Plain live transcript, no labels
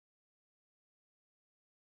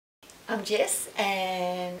I'm Jess,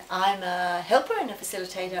 and I'm a helper and a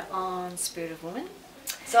facilitator on Spirit of Woman.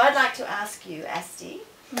 So I'd like to ask you, Asti,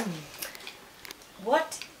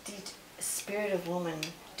 what did Spirit of Woman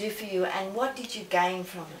do for you and what did you gain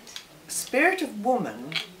from it? Spirit of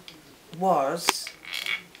Woman was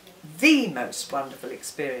the most wonderful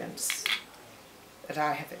experience that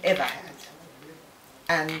I have ever had.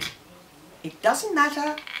 And it doesn't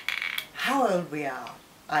matter how old we are,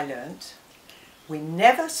 I learnt. We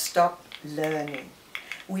never stop learning.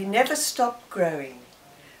 We never stop growing.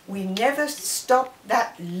 We never stop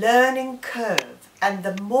that learning curve. And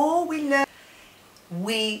the more we learn,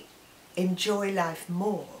 we enjoy life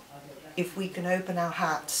more if we can open our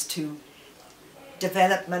hearts to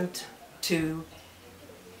development, to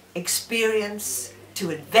experience, to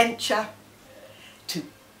adventure, to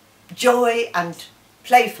joy and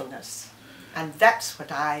playfulness. And that's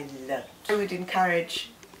what I learned. I would encourage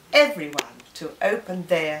everyone to open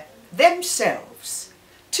themselves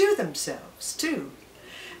too,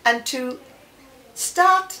 and to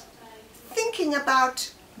start thinking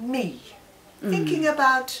about me, thinking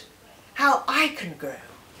about how I can grow,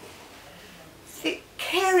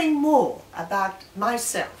 caring more about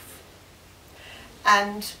myself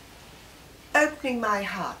and opening my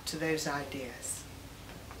heart to those ideas.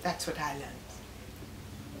 That's what I learned.